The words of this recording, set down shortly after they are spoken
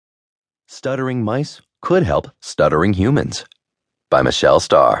Stuttering Mice Could Help Stuttering Humans by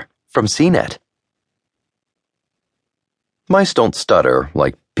Starr from CNET. Mice don't stutter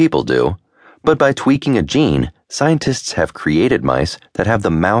like people do, but by tweaking a gene, scientists have created mice that have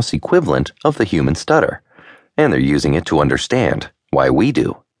the mouse equivalent of the human stutter, and they're using it to understand why we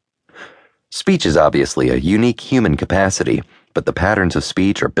do. Speech is obviously a unique human capacity, but the patterns of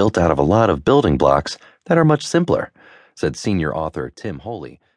speech are built out of a lot of building blocks that are much simpler, said senior author Tim Holy.